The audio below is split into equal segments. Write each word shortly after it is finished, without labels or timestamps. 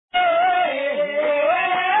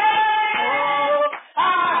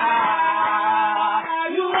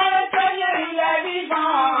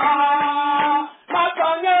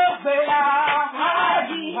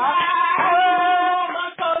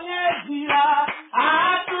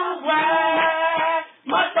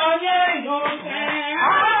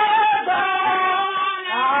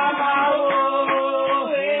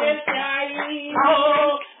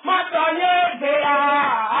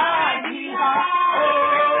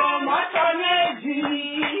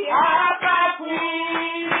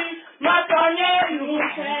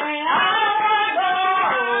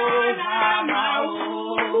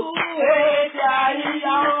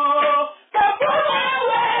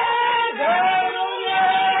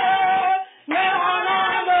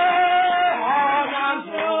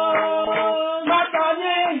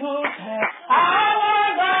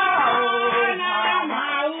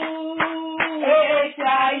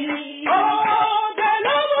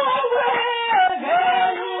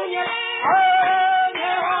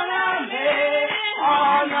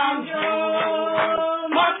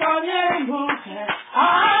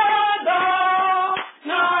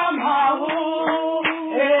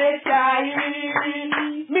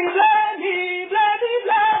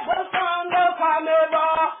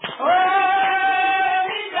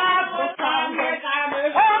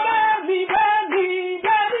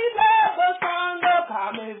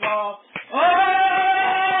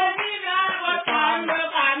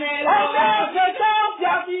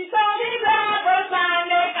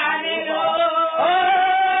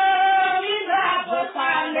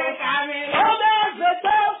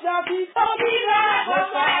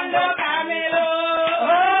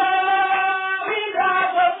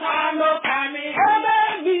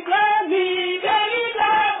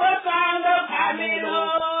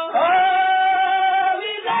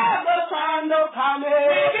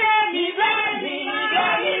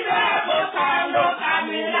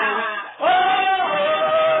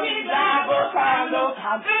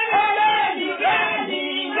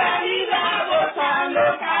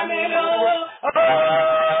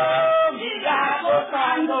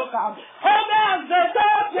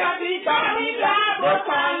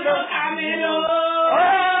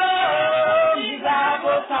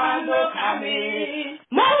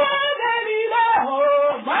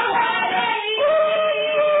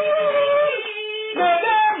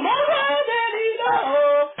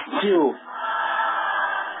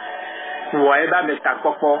Ouais, bah, mais t'as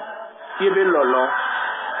quoi, qui est lolo,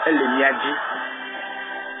 elle est miadi.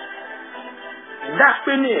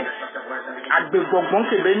 D'appeler, à de bonbons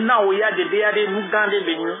que ben na oya de déade nous dans des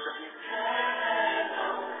bénis.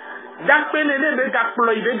 D'appeler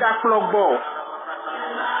les gaplo bo.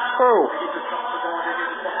 Oh,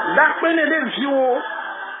 d'appeler les vieux,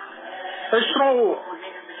 et strong.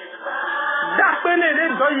 D'appeler les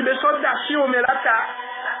doigts, ils sont d'asio, mais là,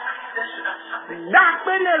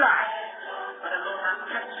 d'appeler là.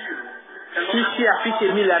 Si a fait que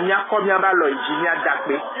mille amis combien balo il a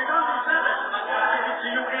d'appelé.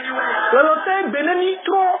 Le lotin beneni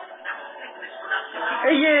trop.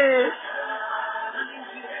 Et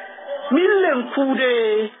mille coups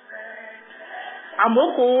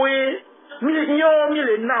amoko we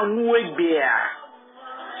mille na we bia.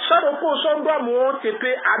 Ça repose on doit mo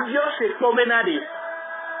tepe abio se promenade.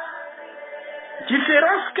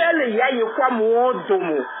 Différence qu'elle y a quoi mo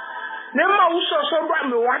domo. Ne ma ou so doit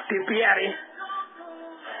me wa tepe are.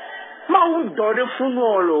 Ma ou dore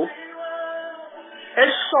funolo.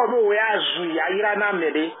 E so mo we azu ya ira na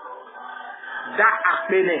mede. Da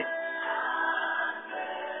apene.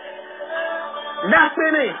 Da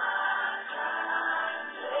apene.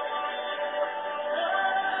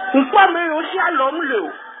 Nkwa me yo si alom le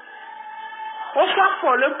o. O fa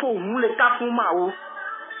fole po mu le ta fun ma o.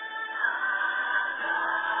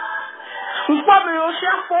 Nkwa me yo si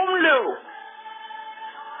afom le o.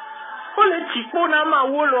 O le tipo na ma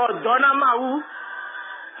wo lo do na ma wo.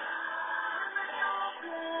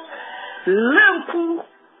 Lenku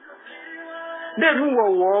de nu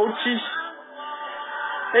wo ti.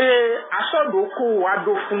 Asodo ko wa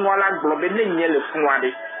do fun wa la gbo be le yen le fun wa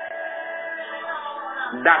de.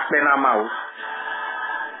 Da pena ma o.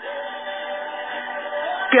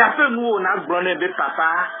 Ki a fe nu na gbo ne be papa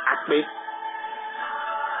ape.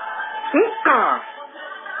 Nkan.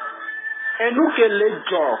 Enu ke le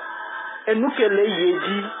jo. Enu ke le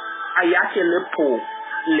yeji. Aya ke le po.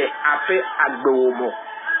 Le afe agbe omo.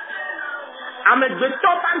 Ame gbe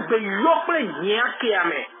to pa gbe yo pre yin ake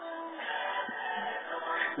ame.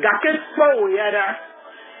 Gake po o yada.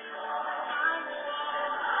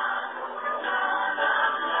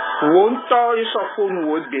 Wonto iso fonu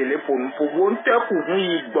wo dele ponpo. Wonto ku hun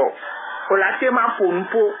igbo. Olate ma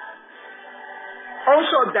ponpo.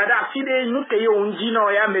 Also dada fide nuke yo unji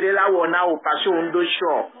na ya merela wona o pase ondo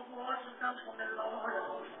sho.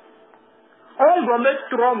 On gombe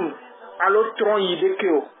trom. Alo tron yideke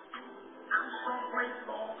o.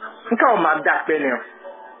 Nka o ma da pene o.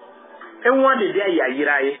 Enwa de dia ya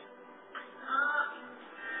yira ye.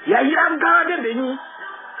 Ya yira ga de beni.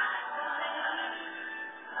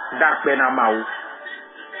 Da pena ma o.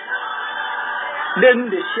 Den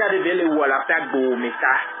de sia de bele wala ta go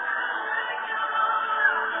meta.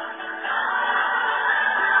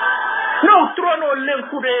 No trono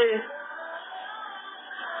lenkude.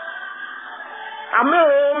 Ame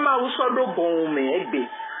o ma uso do bon me egbe.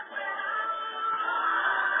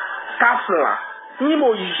 Kafla ni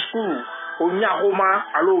mo yi school onya homa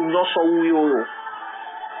alo onyo so wi o.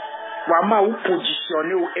 Wa ma u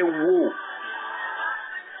position e wo.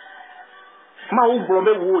 Ma u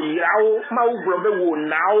gbrobe wo yawo, ma u gbrobe wo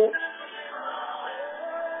nawo.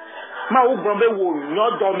 Ma u gbrobe wo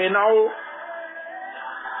nyodo me nawo.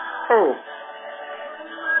 Oh.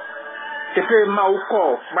 Tepe ma u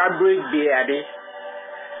ko ma do egbe ade.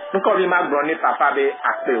 Nko bi ma gbro ni papa be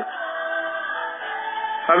ape o.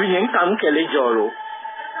 Fabi yen kan kele joro.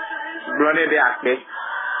 Gbro ne be ape.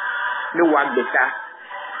 Ni wa gbeta.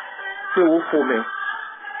 Pe wo fo me.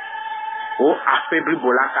 O ape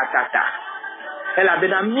bribola katata. Ela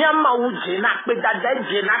bena miama u jena pe dada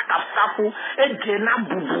jena kafafu e jena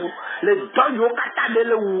bubu le doyo kata de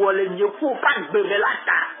le wole nyefu pa gbebe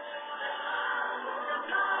lata.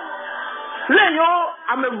 Le yo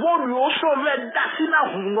ame volu o sove dasina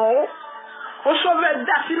huno. O sove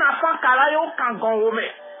dasina fankara yo kangon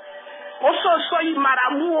ome. O so yi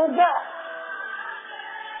maramu ogo.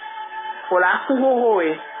 Ola kuho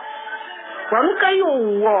e. Wanuka yo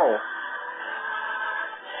wo.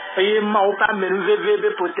 Eye ma ou pa men veve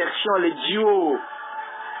protection le dio.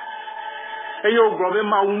 Eye o grobe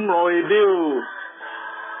ma ou no ebe o.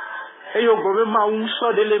 Eye o grobe ma ou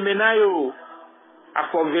so de le menayo.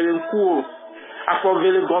 Afo vele nku o. Afo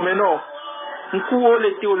vele gomeno. Nku o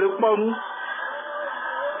le te o le ponu.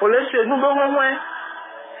 O le se nu be hwe.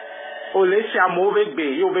 O le se amo be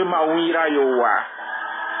gbe yo be ma wira yo wa.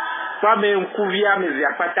 Kwa me nkuvia me zi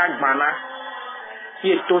akpata gbana.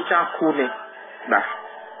 Ye to cha kune. Ba.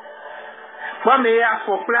 Kwa me ya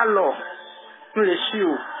fopla lo. Le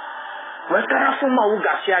shiu. We kara fu ma u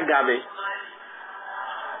gasi agabe.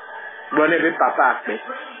 Blone be papa akpe.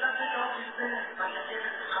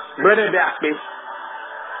 Blone be akpe.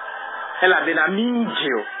 Ela be na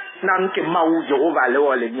minjio. Na nke ma u Jehova le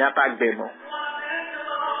ole mi apa gbe mo.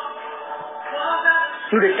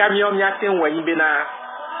 Nde kamio mi aten wenyi be na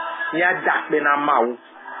nya dakpe na ma u.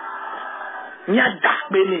 Nya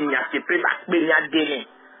dakpe ni nya kepe dakpe nya dene.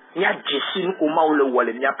 Nya jesi nko ma u le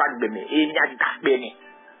ole mi apa gbe me. E nya dakpe ni.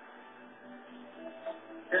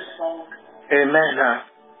 Amen.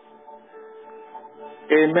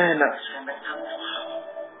 Amen.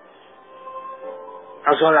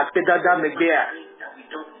 Azon la pedada megbea.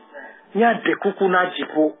 Nya de kuku na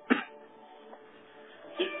jipo.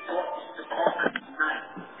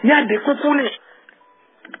 Nya de kuku ne.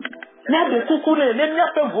 Nya de kuku ne. Ne nya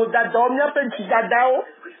pe vodada o. Nya pe ntidada o.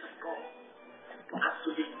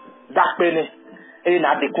 Dakpe ne. E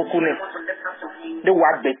na de kuku ne. De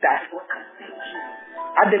wa beta.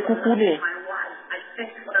 A de kuku ne.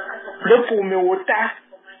 De fome wota.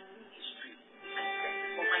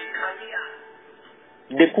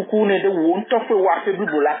 De kuku ne de won tofe wa fe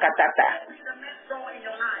bibola katata.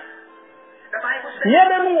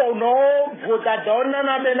 Nyebe mu no vodada ona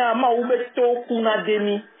na be na ma ube to kuna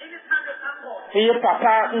demi. Eye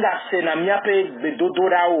papa nga se na miape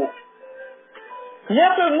bedodora o.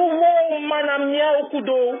 Nyebe mu wo mana mia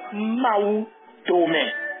okudo mawu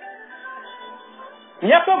tome.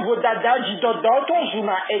 Nyebe vodada jidodo to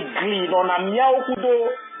juna egli no na mia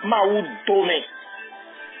okudo mawu tome.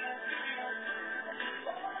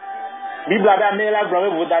 Bibla da me la gloire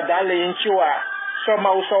vodada le nchiwa so ma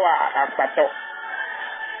so akpato.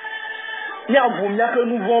 Nya bu mia pe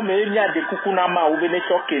nouveau me nya de kuku na ma ube ne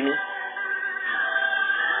chokeni.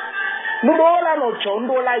 Nudola no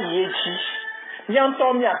chondo la yechi. Nya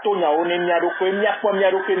nto mi atonya one mi aroko mi apo mi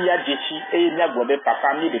aroko mi ajechi e mi agbobe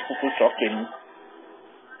papa mi de kuku chokeni.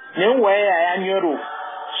 Ne nwe ya nyoro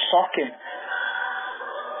soken.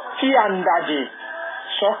 Ti andaje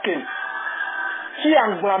soken. Ti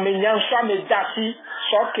angba me nyanso me dasi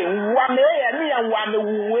soken wa me ya mi ya wa me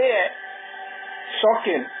wuwe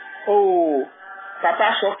soken. Oh,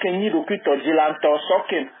 papa soken ni do kito jilanto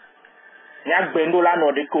soken. Nya gbendo la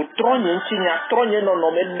no de ko tronye nti nya tronye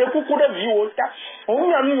no me de kuku de vi ota. O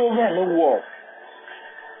nya mi o ve le wo.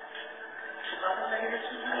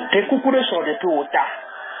 De kuku de so de to ota.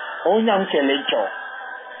 O nya nkele jo.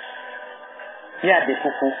 Nya de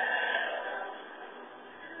kuku.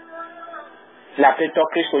 La peto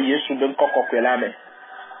Kristo Yesu ben koko kwela me.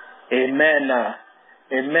 Amen.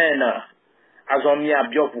 Amen. Azomia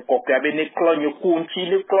abio bu kokwe abe ne klonyo kunti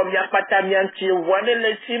le klomia patamia nti voane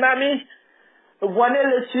le sinami. Voane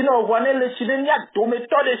le sino voane le sino nya do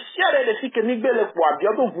metode siere de fike migbe le po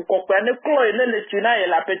abio bu kokwe ne kloye ne le sina e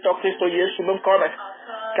la peto Kristo Yesu ben kome.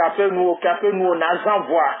 Kape nou na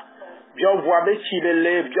zanvoa. Bio voa be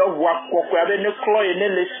chilele, bio voa kokwe abe ne kloye ne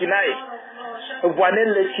le sina e. Voane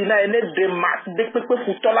le sina e ne de mat de pepe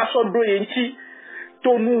futola so do yenti.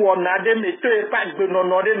 Tonu onade me to e pa gbe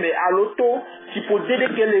nonode me aloto tipo dede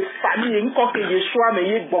ke le famille nko ke Yeshua me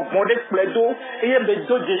ye gbogbon de pledo e ye be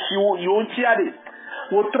do Jesu yo nti ade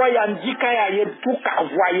wo tro ya njika ya ye buka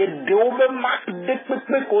voye de o be map de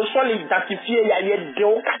pepe ko so le identifier ya ye de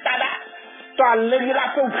o katada to alegi la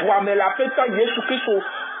ko voa me la pe to Yesu Kristo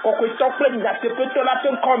ko to ple nda te pe to la pe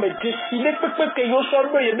comme dessiner pepe ke yo so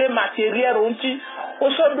do ye be matériel onti o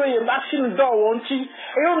so do ye machine do onti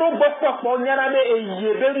e yo no gbopo nyara me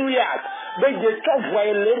eye be nu ya be je to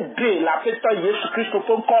voye le de la pe to Yesu Kristo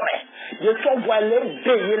ko comme je to voye le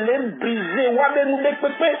de ye le briser wa be nu be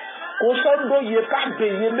pepe ko so do ye pa be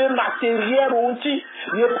ye be matériel onti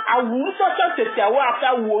ye awu so se te wa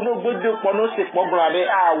fa wo no gbe de po no se po grave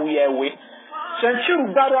a wi ewe senchiru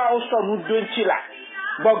gbaro a o so nu do nti la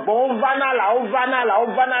gbogbo o vana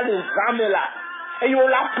le zamela e yo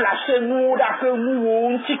la place nu da ke nu wo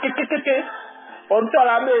nti kekekeke on to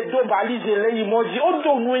la me do valise le imoji o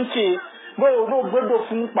do nu nti bo no gbedo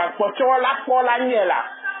fun papo to la po la nyela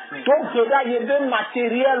do gbedo ye be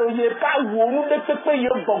materiel o ye pa wo nu de pepe ye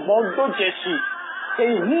gbogbo do jesi e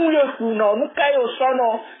hu ye ku no nu kai o so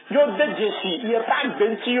no yo de jesi ye pa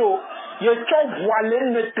gbenti o ye to voile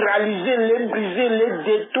neutraliser les briser les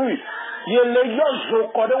détruire ye le yozo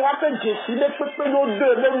kode wa pe jesi le pepe yo de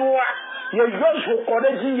le noa ye yozo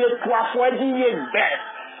kode di ye 3 fois di ye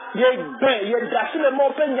gbe ye drasi le mo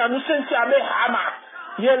pe nyanu sensi ame hama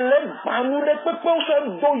Yele banou de pepe so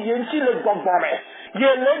do yensi le gogbore.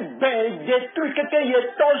 Yele ben détruit que ye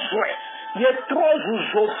tozwe. Ye trozu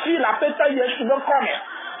zofi la peta yesu no kome.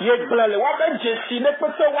 Ye blele wa ben jesi ne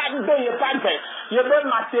pepe wa do ye pante. Ye ben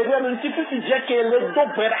matériel un petit peu je que le do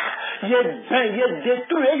bera. Ye ben ye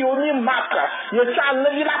détruit ye oni maka. Ye sa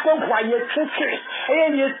levi la ko wa ye tutu.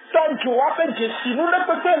 Et ye tonju wa ben jesi nous ne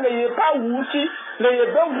pepe le ye pa wuti. Le ye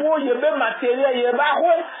ben wo ye ben matériel ye ba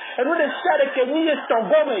ho. Et nous de sere que ni ye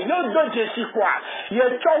tongome yo do jesi quoi.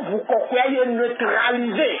 Ye tongu kokwa ye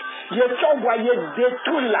neutraliser. Ye tongu ye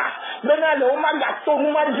détruit là. Maintenant le omaga to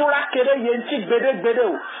nous ma diola kere ye nti bede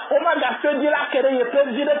o. Omaga to di la kere ye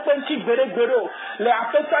président penti bede o. Le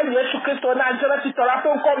afeta Yesu Kristo na jera ti tola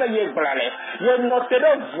ton comme ye blale. Ye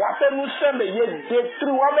notere voix que nous sommes ye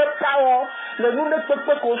détruit wa me pawo. Le nous ne peut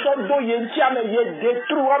pas qu'on soit do ye nti ame ye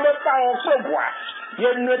détruit wa me pawo so voix.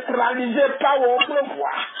 Ye neutraliser pawo pro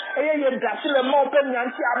voix. Et ye gâché le mot pe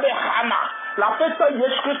nyanti ame hama. La personne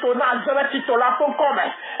Yesu Kristo na jera ti tola ton comme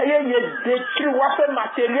et ye détruit wa pe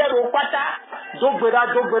matériel au kwata. Dogbera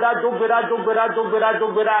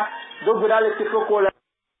le tepoko la.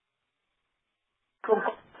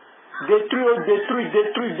 Détruit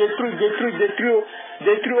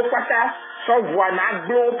au kwata. Sans voix na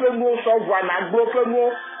glo pe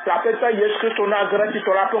nous, la personne Yesu Kristo na jera ti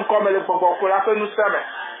tola ton comme le bobo la pe nous sommes.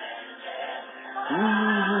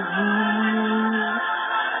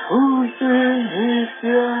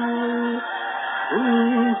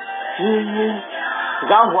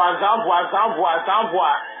 J'envoie.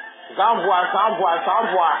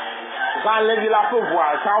 J'enlève la peu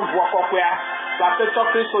voix, j'envoie quoi. La personne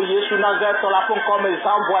Christ Yesu Nazareth, la peu comme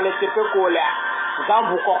j'envoie les peu colère.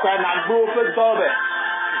 J'envoie quoi, n'a gros peu d'or.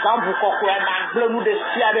 J'envoie quoi, n'a gros nous de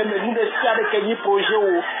siade que ni projet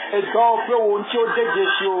ou, et d'or peu ou un tio de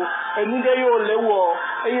jesio, et nous de yo le ou,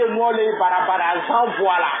 et nous les barabara,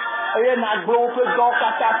 j'envoie là. Et n'a gros peu d'or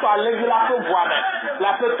kata to enlève la peu voix.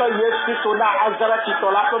 La personne Yesu Sona Azara Tito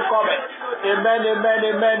la peu comme. Amen.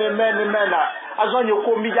 Azon yo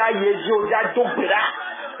komi ya yeji o ya dogbera.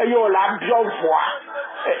 E yo la bio voix.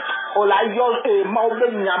 O la yo ma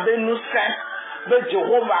obe nyabe nu se. Be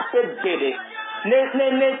Jehovah pe bede. Ne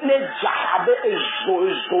jahabe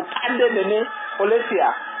ezo pande ne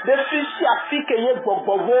olesia. De fisi afike ye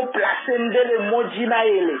gbogbovo place ndele mojina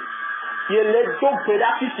ele. Yele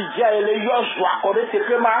dogbera fisi ja ele yo zwa kore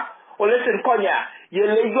tepema olesen konya.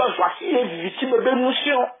 Yele yo zwa si e victime be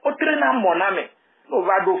musio o trena moname. No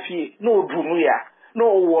va do fie, no dunu ya, no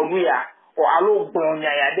wonu ya, o alo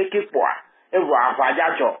gbonya ya deke poa. Evo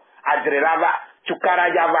avajajo, adrelava, tukara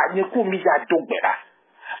java, niku mija dogbera.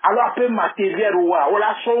 Alo ape matériel wa,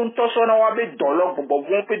 ola so nto so na wa be dolo,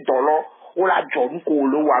 bobo pe dolo, ola jonu ko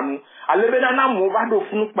lo wanu. Alebe na mo va do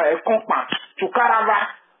funu pa e konpa, tukara va,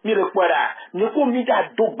 mi le kwera, niku mija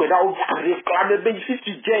dogbera o réclame be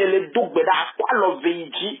fiti je ele dogbera kwa lo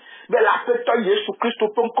veiji. Mais la personne Yesu Christo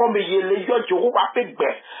ton comme yele yo Jehovah pe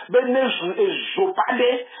gbe be ne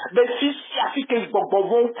zopade be si afike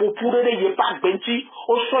gbogbo fo pure de ye pa gbenti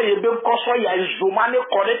o so ye be ko so ya zomane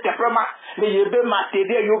correct vraiment le ye be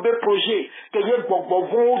matériel yo be projet que ye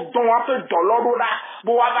gbogbo don a pe doloro la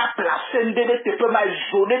bo wa va placer ndede te pe ma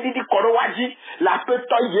zone di koro waji la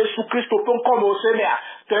personne Yesu Christo ton comme o seigneur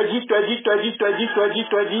te dit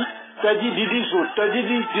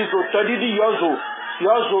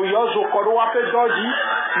yozo koro wa pe doji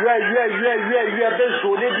yue be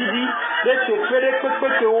zone didi de te fere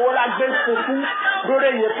pepe o la gbe fufu lore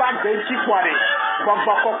ye pa genti kware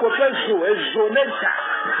gbogbo koko pe zone ja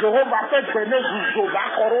Jehovah pe gbene zo ba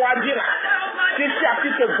koro wa dira titi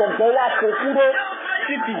afite gbogbo wa fofuro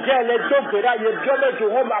titi je le dogbera ye biobe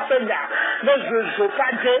Jehovah pe nya le zo pa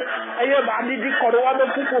je eye ba ni di koro wa be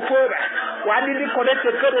fufu re wa ni di koro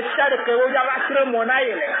te fere sare ke o ya va tre mona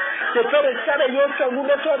ile te fere sare yo so nu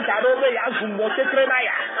be so daro be ya zumbo te tre na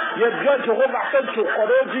ya ye bio Jehovah pe to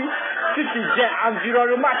koroji titi je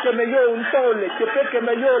environnement ke me yo nto le te pe ke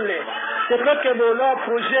me yo le te pe ke me lo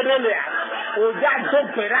projet le o ja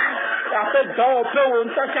dogbera ape do pe o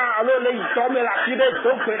nto cha alo le ito me la ti de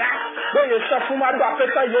dogbera bo ye so fun ma do ape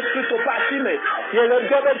ta ye Kristo pa ti me ye le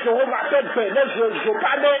do be Jehovah pe be le zo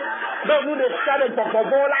pa de be nu de sare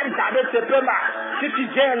gbogbo la nda de te pe ma titi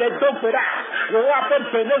je le dogbera yo wa pe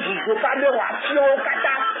be le zo pa de wa ti o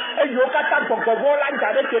kata e yo kata gbogbo la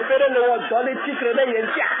nda de te pe le wo do le ti tre le ye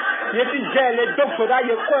ntia ye ti je le dogbera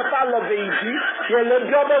ye ko pa lo be yi ye le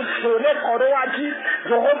do be so le koro waji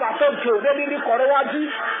Jehovah pe jo le ni koro waji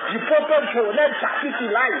di popo jo le jasisi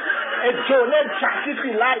lai e jo le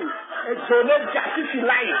jasisi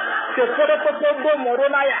lai te fere popo do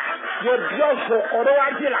morona ya ye bio zo koro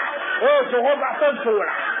waji la o Jehovah pe jo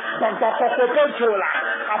la gbogbo koko pe jo la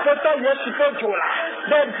Aƒetɔ Yesu ƒe dzo la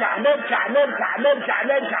ne dza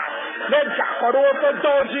kɔ ɖe woƒe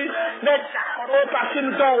dɔwo dzi, ne dza kɔ ɖe woƒe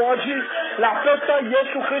asinudɔwɔwɔ dzi, le Aƒetɔ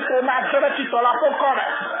Yesu Kristo Nazaretitɔ la ƒe ŋkɔ me.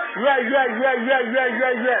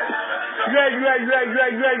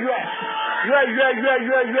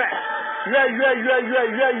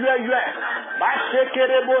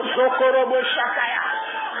 Basekerebo zokorobo shakaya.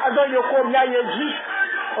 Ado yoko mia yedzi.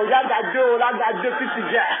 Oya gade o la gade fiti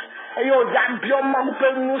je. Eyo oya bio mamu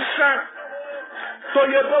pe nusa. To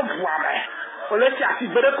ye be vuame. Ole ti ati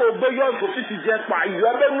bere ko be yo zo fiti je pa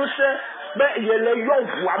yo be nusa be ye le yo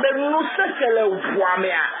vuame nusa kele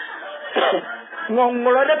vuame a.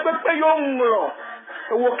 Ngongolo de pepe yo ngolo.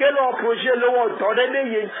 Wo ke lo projet lo wo do de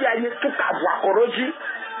ye ti aye tuka vua koroji.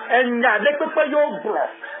 Enya de pepe yo bro.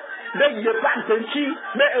 De ye pa nti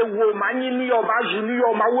me ewo manyi ni o ba ju ni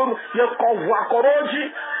o ma wo ye ko vua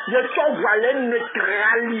koroji ye to vua le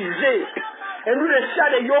neutraliser enu le sia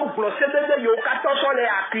de yo blo se de yo ka to so le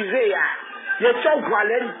accuser ya ye to vua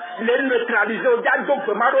le neutraliser o ja do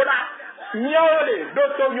pe marola nyore do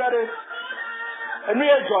to nyore enu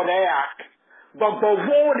ye jone ya gbogbo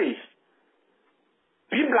vore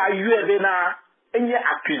bibla yu de na enye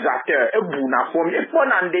accusateur ebu na form e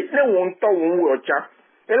pona nde ne won to won wo cha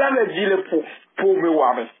ela me di le po me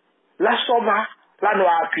wa me la soma la no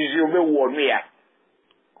accuser o me wo me ya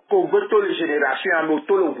ko gbeto le génération am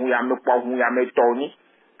to le hu ya me po hu ya me to ni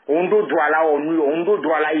ondo do ala onu ondo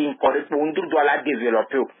do ala yin ko de ondo do ala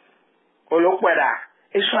développer o lo peda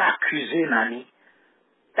e so accuser na ni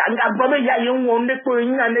tanga gbo me ya yin won ne po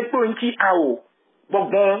yin na ne po nti awo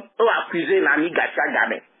gbogbo o accuser na ni gacha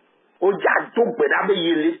game o ja do gbeda be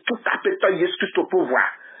yele tout Aƒetɔ Yesu Kristo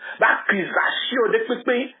pouvoir ba accusation de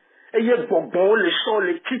pepe eye gbogbo le so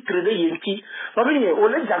le titre de yenti no bi o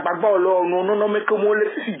le jagbagba Ọlọ́run no me ko mo le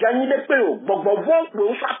si jani de pe o gbogbo vo pe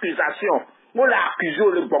o accusation mo la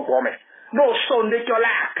accuser le gbogbo me no so nde ko la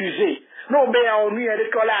accuser no be ya onu ye de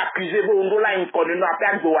ko la accuser bo ndo la nko ni no ape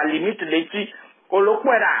agbo wa limite de ti o lo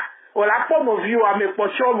pera o la po mo vi o ame po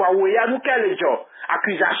so mo wo ya nu kele jo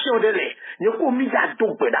accusation de le ni ko mi ja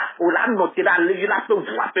do gbeda o la no ti da le la pe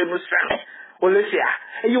vo ape no sele o le sia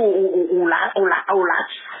e o la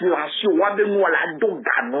silence wa be mu la do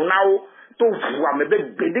ganu na o to vu ame be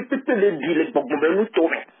gbede pepe le di le gbogbo be nu to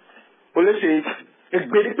me o le se e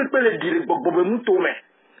gbede pepe le di le gbogbo be nu to me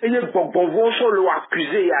e ye gbogbo vo so lo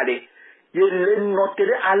accuser ya de ye le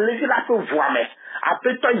notere ale la to vu ame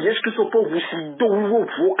Aƒetɔ Yesu Kristo po vu si do wo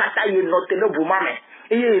vu kata ye notere vu mame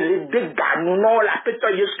eye le de ganu no la Aƒetɔ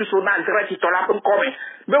Yesu Kristo Nazaretitɔ la pe nkome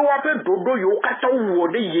be wo pe dodo yo kata wo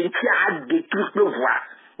de ye ti a détruire pe voa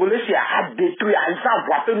o le si a détruire a za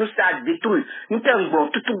voa pe nu se a détruire nte ngbo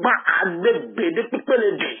tutugba a be de pepe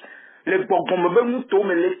le de le gbogbo me be mu to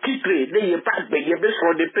me le titre le ye pa gbe ye be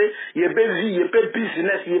so de pe ye be vi ye be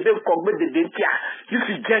business ye be kogbe de dentia you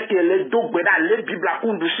fi je ke le dogbe da le bibla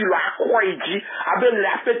kundu si lo akwa iji abe le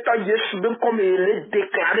Aƒetɔ Yesu be comme le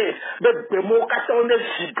déclarer be mo kata on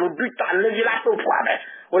si do but le la to poame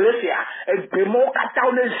o le sia be mo kata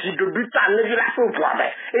on si do but le la to poame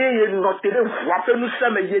e ye noter voix pe nous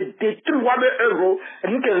sommes ye détruire wa be euro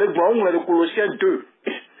nke le gbo on le Colossiens 2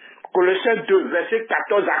 Colossiens 2, verset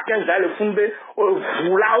 14 à 15, dans le fond,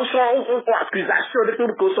 vous là, on sont accusation de tout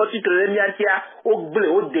que sorti de l'emiantia, au blé,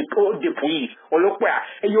 au dépouille, au loquia,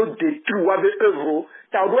 et au détruit, avec œuvre,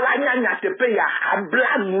 t'as de la gnagna te paye à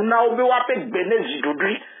blanc, nous n'a pas fait bénéfice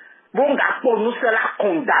d'aujourd'hui. Bon, pour nous, c'est la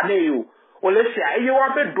condamné, yo. O le se aye wa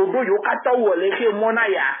be dodo yo kata wo le ke mona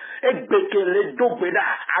ya e gbekele dogbeda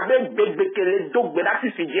abe gbekele dogbeda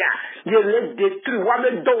fisijia ye le détruire wa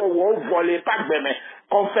be do wo voler pa gbeme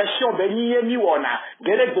confession be niye mi wona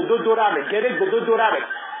gere gododora me gere gododora me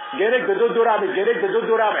gere gododora me gere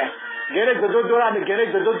gododora me gere gododora me gere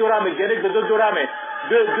gododora me gere gododora me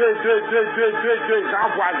deux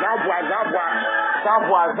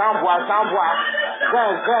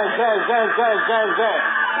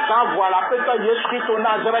T'envoie l'Aƒetɔ Yesu Kristo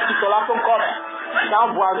Nazaretitɔ la ƒe ŋkɔ me.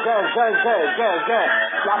 T'envoie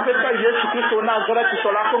l'Aƒetɔ Yesu Kristo Nazaretitɔ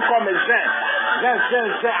la ƒe ŋkɔ me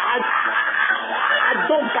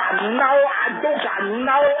ado ganu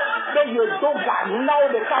nawo be ye do ganu nawo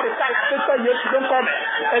ɖeka l'Aƒetɔ Yesu ƒe ŋkɔ me.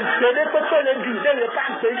 Egbe ɖe kpekpe le di ɖe ye ka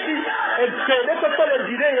gbe si egbe ɖe kpekpe le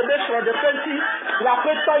di ɖe ye be srɔ̃ɖeƒe ŋuti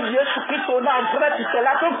l'Aƒetɔ Yesu Kristo Nazaretitɔ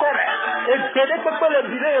la ƒe ŋkɔ me. Egbe ɖe kpekpe le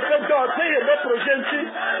di ɖe ye ƒe dɔ ɖe ye be projet ŋuti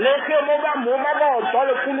le ke mo ba mo ma ba dɔ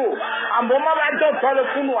le funu amewo ma ba dɔ le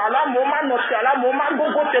funu alo amewo ma nɔ te alo amewo ma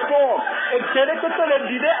gogo teƒe o egbe ɖe kpekpe le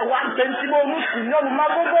di ɖe wa gbe ŋuti be nu si nyɔnu ma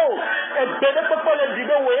gogo egbe ɖe kpekpe le di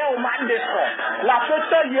ɖe wo ya wo ma ɖe sɔ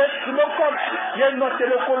l'Aƒetɔ Yesu ƒe ŋkɔ me ye nɔ te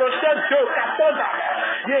le Colossiens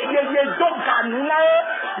 2:14 ye do ganu na o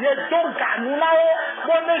ye do ganu na o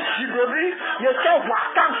mo ne jidobi ye se wa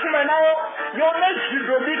kan fun na o yo ne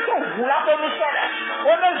jidobi to vula ko nu sore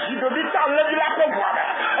o ne jidobi ta le bi la ko vula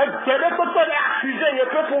e gbede ko to le accuser ye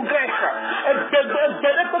peut progresse e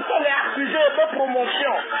gbede ko to le accuser ye peut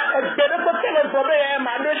promotion e gbede ko to le bobe ye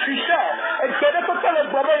ma de succès e gbede ko to le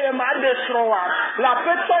bobe ye ma de srowa la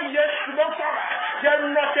peto ye subo sore ye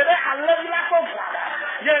no tere alle bi la ko vula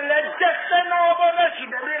ye le desena o bo ne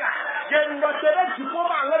jidobi la ye no tere jibo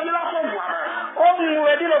ma alle bi la ko vula o mu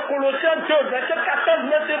e di le Colossiens 2 verset 14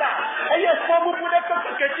 maintenant et ye fo bu de ko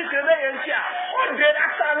ke ti tele ye ntia o de la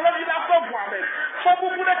sa le bi la ko vula me fo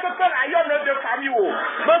bu de ko la yo no de famille o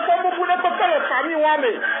me fo bu de ko le famille wa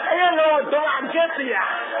me e ye no do agenti ya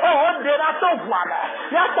o de la to vula me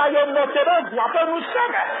ya ta ye no tere vula pe nous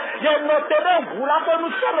seme ye no tere vula pe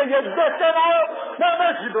nous seme ye desena o me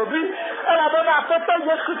jidobi e la be na fait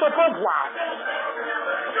Yesu te peut voir.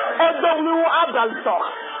 Et donc nous dans le temps.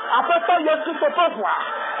 Après Yesu te peut voir.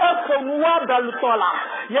 Et pour nous dans le temps là.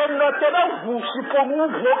 Il y a notre vous si pour nous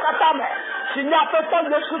vous katame. Si n'y a pas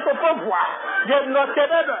Yesu te peut voir. Il y a notre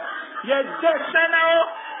il y a des scénarios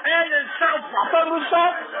et les gens après nous ça.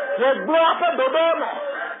 Les gloires de demain.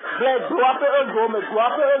 Les gloires de demain,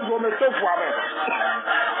 gloire de demain te voir.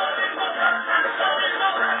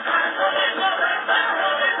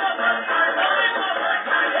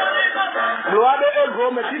 Gloire de Ego,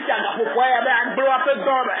 mais si tu as pour quoi il y a gloire de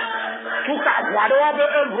Dome. Tout à voix de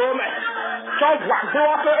Ego, mais sans voix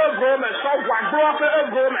gloire de Ego, mais sans voix gloire de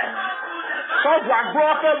Ego, mais sans voix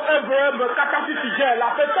gloire de Ego, mais capacité, la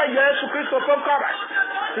fête Jésus Christ au corps.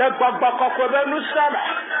 Le Boboko nous sommes.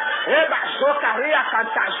 Eh ben, Zokari a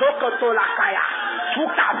kanta Zokoto la kaya.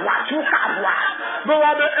 Tout à voix. Nous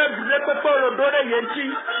avons le donner Yenti.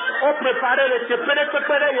 On prépare les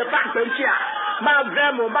tépérés, et pas Bentia. Ma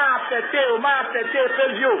vraiment, ma affecté,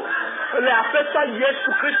 Fezio. La fête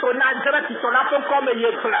Jésus Christ au Nazareth, qui sont là pour comme il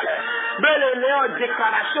est plein. Belle et Léon,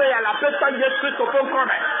 déclaration, et la fête Jésus Christ au fond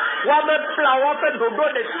comme. On me plat, on fait dodo,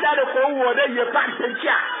 des stades où on est pas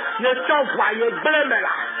Bentia. Il est envoyé blême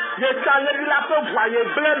là. Il est allé là pour voir, il est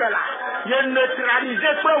blême là. Il est neutralisé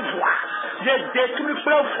pour voir. Il est détruit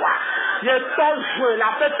pour voir. Il est temps joué,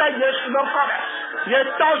 la fête Jésus non comme. Il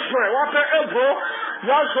est temps joué, on fait un beau.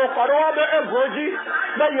 Moi, je crois que un beau dit,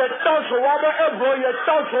 mais il est temps joué, un beau, il est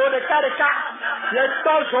temps joué, les cas. Il est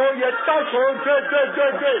temps joué, 2.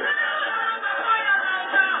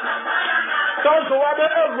 Temps joué,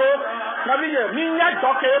 un beau. Ma vie, minya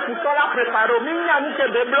doke pour la préparer, minya nous que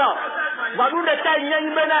des blancs. Va nous les cas, il y a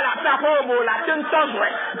une mena la faire au la tente temps joué.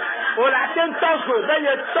 Au la tente temps joué, mais il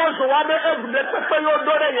est temps joué, un beau, les peuples ont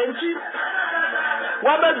donné Yenti.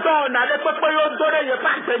 Wabe donne, les peuples ont donné, il n'y a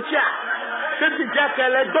pas de Bentia. C'est dire que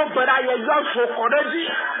les dons de la Yézon sont connus.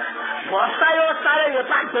 Bon, ça y est,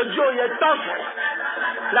 pas de Dieu, il est temps.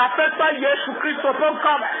 La fête Jésus Christ au pont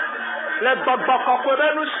comme. Les Boboko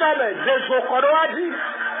nous sommes, des Okoroadi.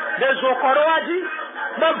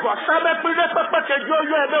 Mais bon, ça me plus de peuple que Dieu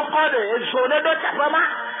lui a donné, et zoné de Kapama.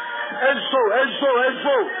 Ezo.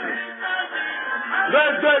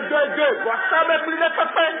 2. Bon, ça me plus de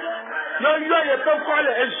peuple. Non, il y a pas encore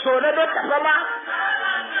les zoné de Kapama.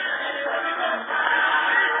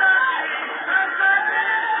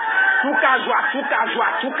 Tout à joie.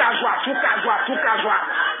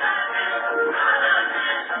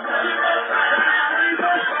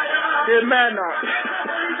 Amen.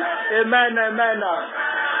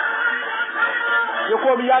 Yoko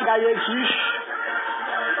miyaga Yesus.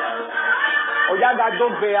 Oyaga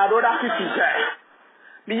dogbe adoda fifije.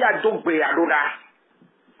 Miya dogbe adoda.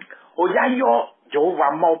 Oyayo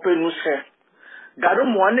Jehovah ma ope nous se. Gado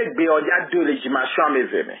mo ane gbe oya de légitimation me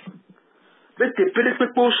veme. Be te pele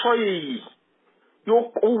pepe so yi.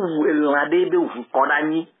 Yo owu elade be wu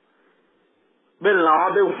kodani. Be la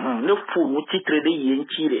be wu ne fu mu titre de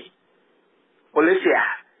yentire. Olesia,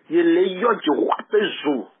 ye le yo Jehovah pe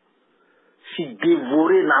zo. Si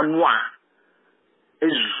dévoré na noa. E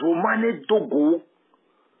zo mane dogo.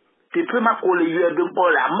 Te pe ma kole yo ebe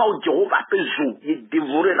mpole a ma o Jehovah pe zo. Ye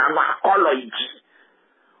dévoré na noa kolo iji.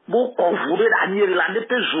 Bo konvure la nyeri la ne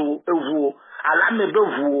pe zo e vo. Ala me be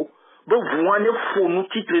vo. Be vo ane fonu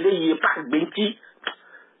titre de ye pak benti.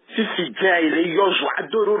 Si djen ele yo zo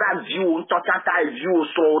adoro la view. Ntotata e view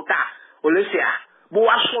so ota. Ole se a. Bo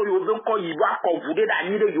wa so yo ben ko yibo akonvure la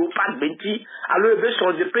nyeri yo pak benti. Alo ebe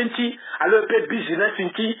so de penti. Alo ebe business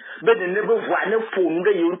inti. Be de ne be vo ane fonu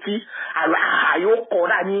de yonti. Alo ahayo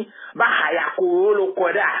koda ni. Ba haya ko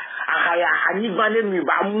koda. Ahaya hani bane mi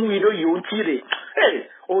ba mu ido yonti re. Hey.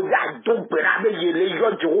 Oya dogbe na be yele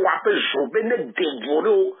yo Jehovah pe so be ne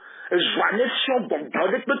devoro Joannetion bon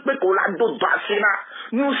de pepe ko la do basina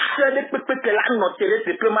nous c'est de pepe que la noter de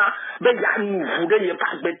pepe ma be ya nous voudre y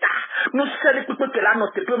pas beta nous c'est de pepe que la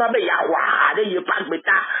noter pepe ma be ya wa de y pas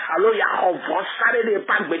beta alors ya renforcer de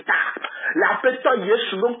pas beta la peto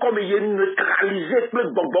Yesu donc comme il neutraliser peu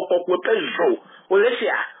bonbon ko pe jo o le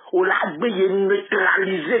sia o la be y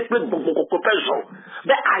neutraliser peu bonbon ko pe jo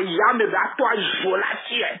be aya me ba to jo la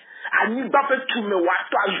tie ani ba pe tu me wa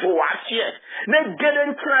to jo wa tie ne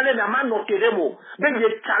geden trale na ma no kedemo be ye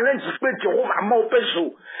challenge pe Jehova ma o pe jo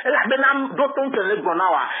e la be na do ton te le gbona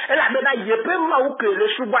wa e la be na ye pe ma o ke le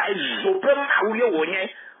suba e jo pe ma o ye wonye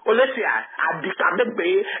o le sia abika be be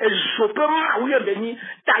e jo pe ma o ye beni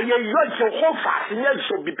ta ye yo Jehova ni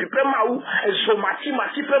jo bi pe ma o e jo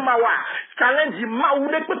mati pe ma wa challenge ma o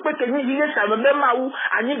de pe ke ni ye sa me ma o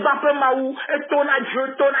ani ba pe ma o e to na jo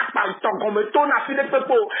to na pa ton comme to na fi de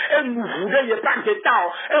pepo e nous voulons ye pas de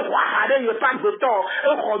temps e wa ye pas de temps e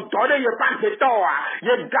rodore ye pas de temps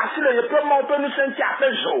ye gasile ye pe ma o pe nous sentir a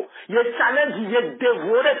pe jo ye challenge ye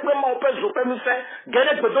dévorer pe ma o pe jo pe nous faire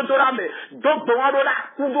gere pe do la me donc do la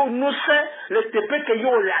kudo nous c'est le tepe que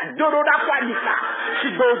yo la do la kwalika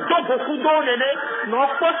si do beaucoup do nene non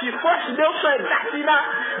force de so gasina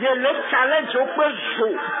ye le challenge o pe jo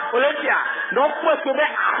o le tia donc pour que be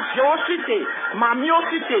a cité mami o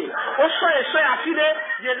cité o so afide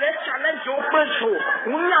ye le challenge o pe jo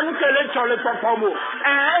unya nu ke le jo le popomo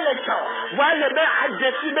le jo wa le be a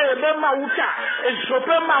decide be ma uta e jo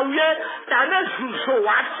pe ma uye ta ne zo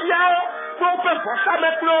wa tia o ko pe fosa me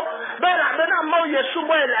plo be la be na mo Yesu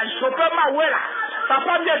mo la jo pe ma wela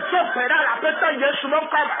papa me jo pera la peta Yesu mo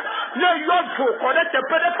kama le yo jo ko de te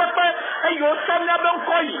pede pepe e yo so me be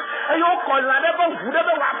nkoyi e yo ko la de be hu de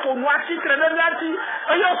be wa ko nu ati tre de nti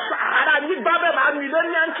e yo sahara ni ba be ba mi de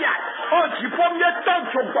nti a o ji po me to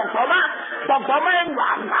jo gbogbo en wa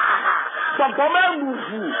gbogbo me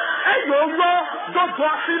nuvu e yo do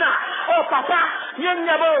asina o papa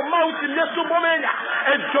nyenya be o ma uti ne so bomenya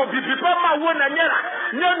e jo bibi pe ma wo na nyera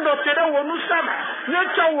nye no tere wo nu sama nye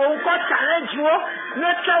cha wo ko challenge wo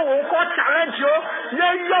nye cha wo ko challenge wo nye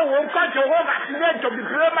yo wo ko Jehova nye jo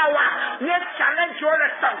bibi ma wa nye challenge wo le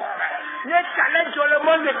tango nye challenge wo le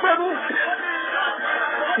mo le peru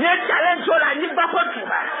nye challenge wo la ni ba ko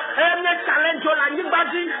tuba nye challenge wo la ni ba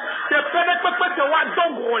di te pele pepe te wa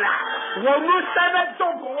dongo la wo nu sama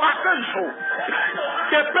dongo wa penso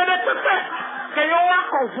te pele pepe que yo wa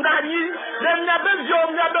confrani de nyabe jo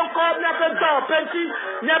nyabe ko nyabe do penti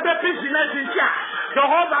nyabe business ntia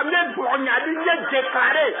Jehova me blonya di nye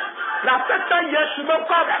déclarer la fête Yesu me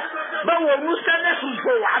ko ba wo nu sene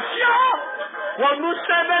suzo wa fio wo nu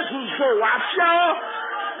sene suzo wa fio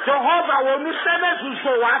Jehova wo nu sene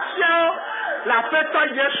suzo wa fio la fête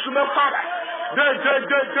Yesu me ko de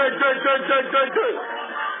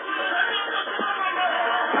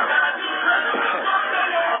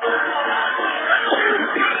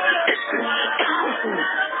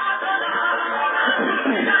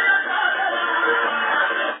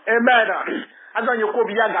Amen. Azan yoko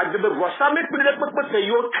biya ga debe vosa me pile pepe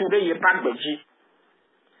yo tude ye pa gbeji.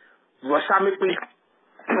 Vosa me pile.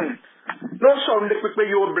 Non so de pepe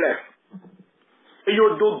yo ble. E yo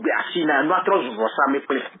do gbe asina no atro vosa me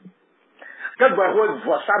pile. Ke gbo ho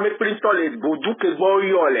vosa me pile to le bodu ke gbo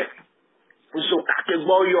yo le. So ka ke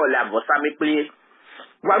gbo yo le vosa me pile.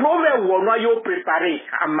 Wa no ve wo no yo prepare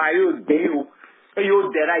amayo de yo. E yo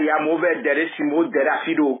dera ya mo ve dere si mo dera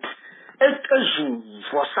fido. Ezu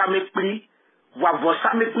vosa me pli wa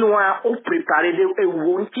vosa me pli wa o préparer de e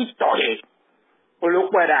won ti tore o lo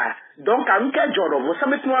kwara donc an ke joro vosa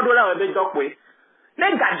me pli wa do la we be dokwe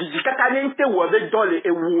ne gadiji kaka ne nte wo be dole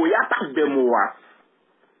e wo ya pa be mo wa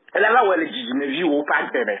e la la we le jiji ne vi wo pa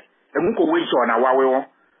tebe e mu ko we jona wa we won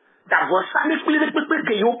ta vosa me pli de pepe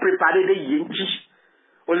ke yo préparer de yenti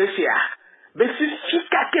o le sia be si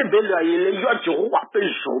kake be lo ye le yo jo wa pe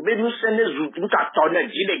jo be nu se ne zu nta to ne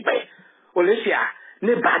ji le gbe Olesia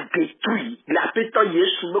ne ba détruit la péto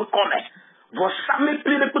Yesu me connaît. Vous savez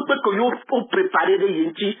plus de peu que yo pour préparer des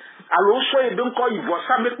yenti. Alors so e ben ko y vous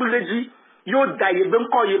savez plus le dit. Yo daye ben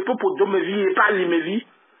ko y pour de me vie et pas me vie.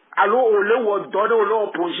 Alors on le wo donne on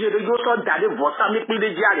le projet de yo so dade vous savez plus de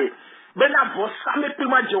diale. Ben la vous savez plus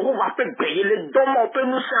ma Jehova peut payer les dons on peut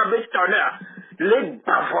nous servir tonnerre. Les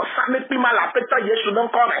vous savez plus ma la péto Yesu me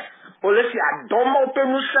connaît. Olesia dont on peut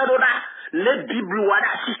nous servir les Bibles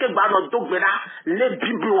si que ba no dogbera les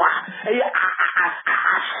Bibles et a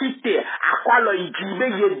cité à quoi le dit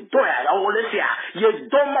ye do ya on le sait ye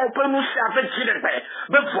do on peut nous servir direct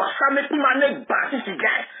mais voici mais puis mané basi si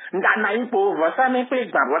gars ndana impo voici mais puis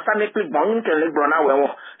bon que le brona we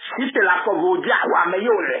si te la ko go dia wa me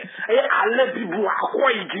yo le et à les Bibles à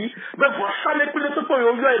quoi il dit mais voici mais puis le to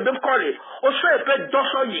yo yo ebe kole o so ebe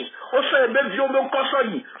doso yi o so ebe bio be koso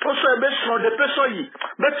yi o so ebe so de peso yi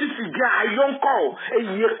beti si dia ayonko e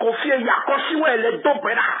ye kofie ya kosi we le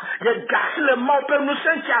dobera ye gasi le mo pe nu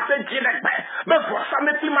senti afe jinegbe be vosa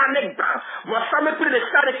me ti manegba vosa me pri le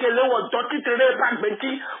sare ke le wo doti tere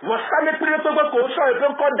bagbenti vosa me pri le pe ko so ebe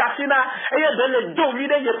ko dasina e ye de le do wi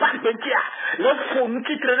de ye bagbenti a le fonu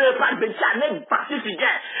ti tere bagbenti a ne basi si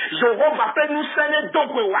dia yo ho ba pe nu sene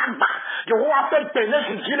dogwe wagba yo ho ape pe ne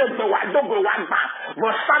su jile pe wa dogwe wagba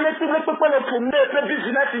vosa me pri le pe le fonu pe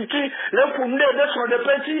business nki le fonu de so de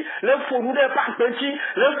peti le fonu de bagbenti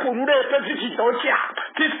le fonu de pe visitotia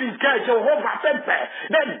ti si dia yo ho ba pe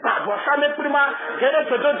de ba vosa me prima gere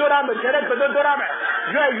pe do dorame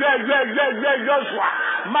yo zwa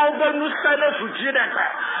ma o be nu sene su jile pe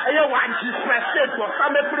eye wa disperser vosa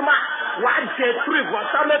me prima wa détruire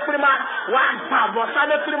vosa me prima wa ba vosa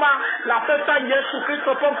me prima la fête Jésus Christ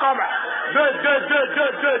pour comme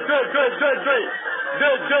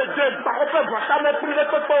de barope vosa me prima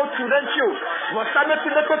ko to turencio vosa me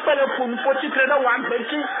prima ko to le funu poti trena wa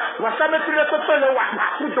benki vosa me prima ko to le wa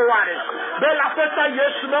ku do ware be la fête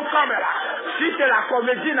Jésus non comme là si c'est la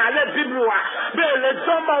comédie dans la Bible wa be le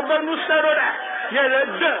domba va nous serrer il y a les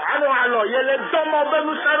deux alors il y a les domba va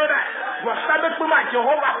nous serrer vosa me prima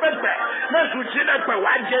Jehovah fête mais je dis que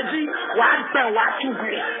wa jeji wa ben wa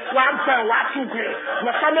tugwe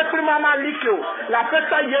vosa me prima malikio la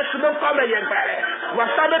fête Jésus non comme il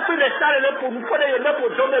vosa me prima stare le pour nous faire le pour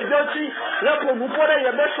donner bioti le pour nous faire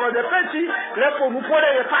le sur de petit le pour nous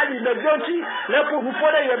faire le pali de bioti le pour nous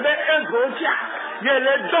faire le un gros il y a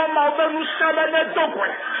les domba va nous serrer les dogwe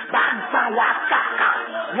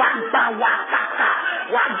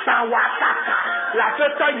la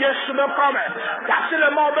fête Jésus me comme kasi le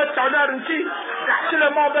monde tonner unti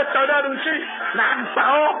na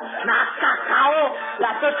bao na kakao la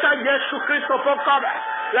fête Jésus Christ pour comme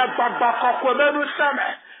la baba ko me nous sommes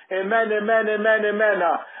amen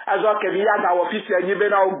azo ke bi ya ga wo fiti anyi be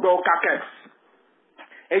na ogbo kake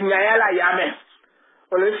enyaya la yame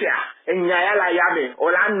olesia enyaya la yame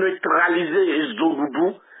ola neutraliser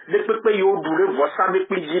ezodudu de pepe yo dure vosa me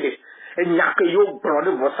plijile enyake yo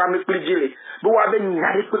blonde vosa me plijile bo wa be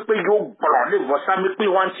nyare pepe yo blonde vosa me pli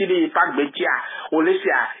wanti de pa gbetia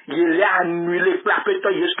olesia yele annuler plapeto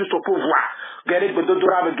Yesu to pouvoir gere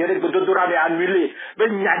gododora be annuler be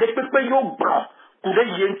nyade pepe yo blonde kude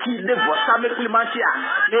yenki de vosa me klimantia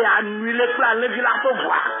e annuler plan le villa to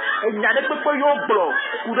voir e nyade pepe yo blonde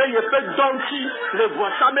kude ye pe donki le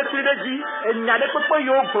vosa me klideji e nyade pepe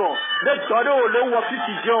yo blonde de dore o le wo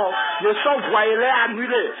fitijon ye so voyer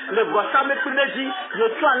annuler le vosa me klideji ye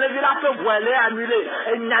to le villa to voyer annuler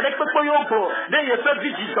e nyade pepe yo blonde de ye pe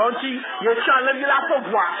vigilante ye so le villa to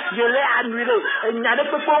voir ye le annuler e nyade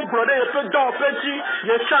pepe blonde de ye pe don petit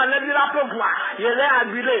ye so le villa to voir ye le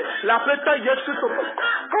annuler la fête Jésus comme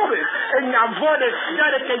et n'y a pas de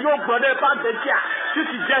signes que yo blonde pas de dia si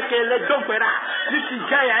tu dis que les dogwera si tu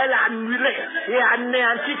dis elle a annulé et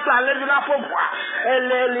anéanti par le villa pour voir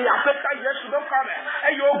elle a fait Jésus donc comme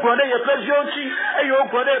et yo blonde ye pe bionti et yo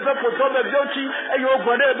blonde be poto be bionti et yo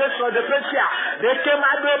blonde be so de petia de que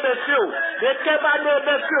ma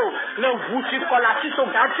be fio le vuti colati son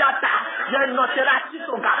gatiata ye notera ti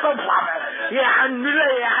son gato voir ye annulé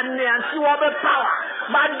et anéanti wa be power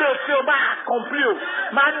mande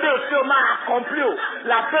fio ma accompli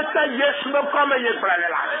la fête Jésus me comme ye prele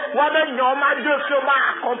la wa be nyo ma de fio ma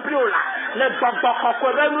accompli la le gbogbo ko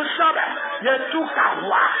be nous sommes ye tout ka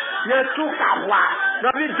voir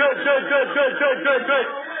dans vie deux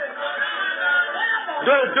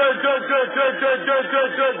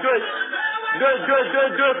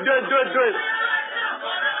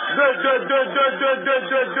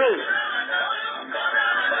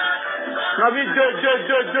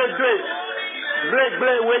break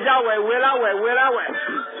weja we la we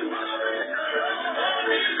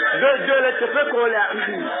le te fait coller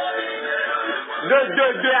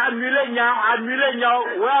annuler nya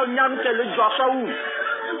ouais nyam que le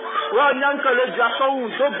joshou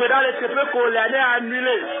so beda le te fait coller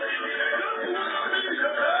annuler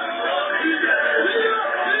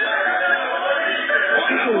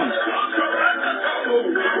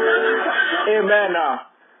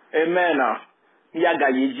amen yaga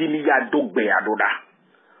yeji mi ya dogbe adoda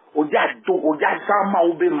oja zama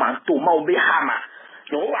obe manto ma obe hama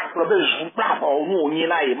no wa probe zunpa onu oyin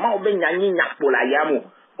la e ma obe nyanyi nyapo la yamu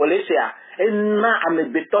olesia enna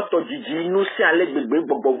amegbeto to jiji nu si alegbegbe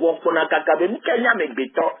gbogbo pona kakabe mi kenya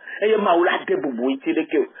amegbeto eye ma ula de bubu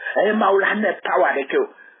itireke o eye ma ula ne power de ke o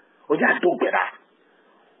oja dogbe da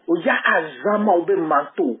oja azama obe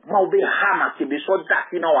manto ma obe hama ke be so da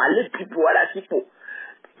fina wa le people wala tipo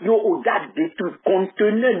yo oda détruit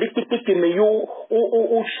conteneur de pépé mais yo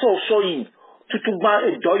o so yi tutugba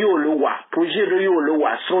edo yo lo wa projet yo lo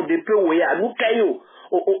wa so de pe we ya nu kayo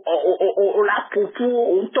o la fufu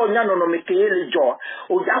o ntonya no me keye le jo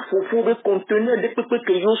o ja fufu be conteneur de pepe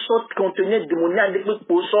que yo sort conteneur démoniaque de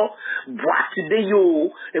pepe so boîte de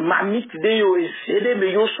yo e mamite de yo e cede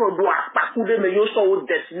me yo so do apaku de me yo so o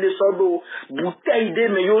destiné so do bouteille de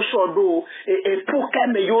me yo so do e pour que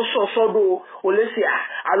me yo so do o laisse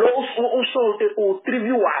alors o so o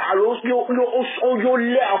trivio alors yo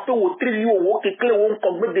le a fait o trivio o que clé o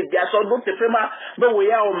ko de dia so do te fema be we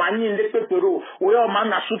ya o mani de pepero o ya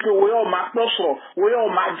na supe wo ma prosro wo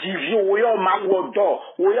ma divio wo ma wodo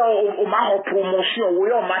wo ma ho promotion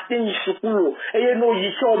wo ma tin sukulu eye no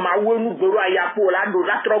yi so ma wenu gboro ayapo la do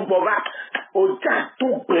la trogbo ba o ja to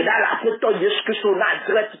gbe da la foto Jésus Christ na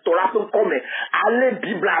direct to la pe comme aller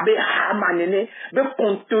bible be ha manene be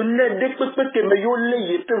conteneur de pepe que me yo le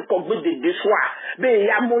ye pe ko gbe de soir be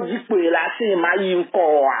ya moji pe la se ma yi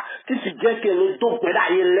nko wa ti si je ke le do gbe da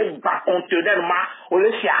ye le ba conteneur ma o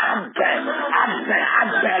le si aben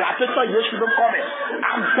la fête Jésus de comme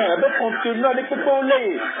aben be conteneur de pepe o le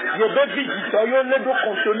ye be visite yo le do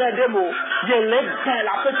conteneur de mo ye le ben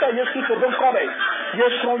la fête Jésus de comme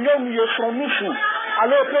ye son nusu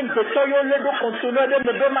alors que de to yo le do conteneur de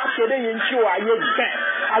me be marcher de yenchi o aye ben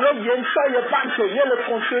alors yenso ye pas que ye le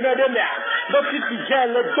conteneur de mer donc si tu viens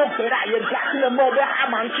le do pera ye gâte le mot de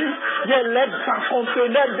amanchi ye le ban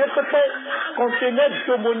conteneur de pepe conteneur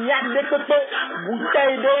démoniaque de pepe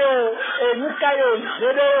bouteille de yo e nukayo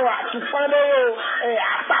de yo atufa de yo e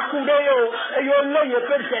apaku de yo e yo le ye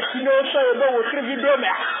peut destiner so ye be o tri vidéo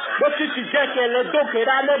mer donc si tu viens que le do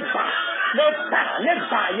pera le ban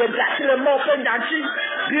ye gâte le mot pe ndanchi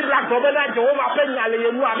bir la gobena Jehovah pe nyale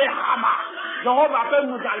ye nu abe hama Jehovah pe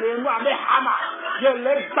nous aller nous abe hama ye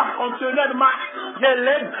le ban conteneur ma ye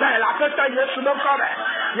le ban la fête Yesu no come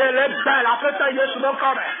ye le ban la fête Yesu no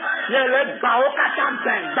come ye le ban o kata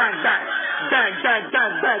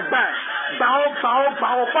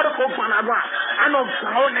bao for ko panagwa ano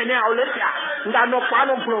bao nene olesia nga no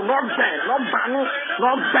pano pro no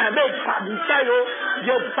ben be fabita yo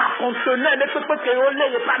ye ba conteneur de pepe que yo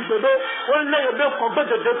le pas de do o le be ko be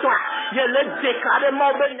de toi ye le déclarer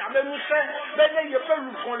mo be nyame nu se be ne ye peut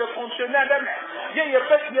nous prendre le conteneur de ye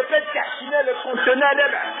peut dessiner le conteneur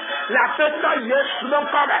de la fête Yesu no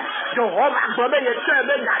come yo roba go be ye te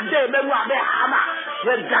be na de be mu abe hama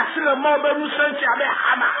ye dessiner mo be nu se ti abe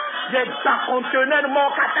hama ye ba conteneur mo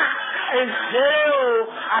kata ezeo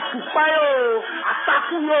atupayo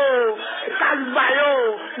atakuyo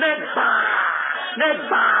kalbayo neba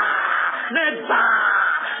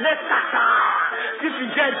kata si tu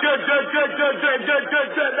dis deux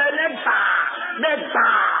neba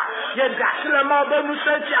ye gâchement be nous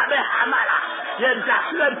senti avec hamala ye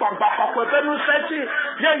gâchement bon be nous senti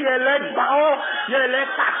ye le bao ye le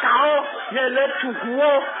kakao ye le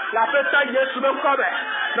tuguo la fête Yesu no come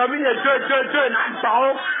no bi ye deux na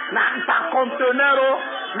bao na ta conteneur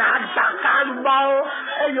na ta kalbao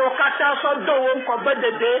e yo kata so do won ko be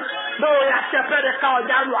dede no ya chepe de ka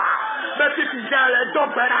ojalwa be ti ti jale do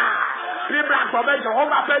bera Bibla ko be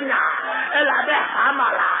Jehovah pe nya e la be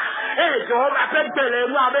hamala e Jehovah pe bele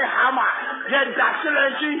mu abe hama ye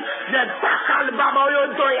dasilenji ye bakal baba yo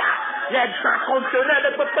doya ye ta conteneur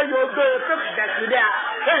de pepe yo do ke desidia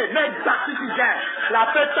e me dasi ti je la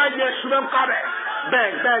fête Yesu no come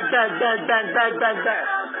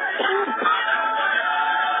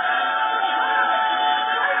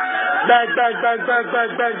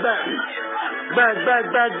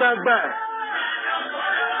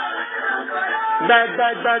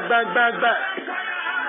bang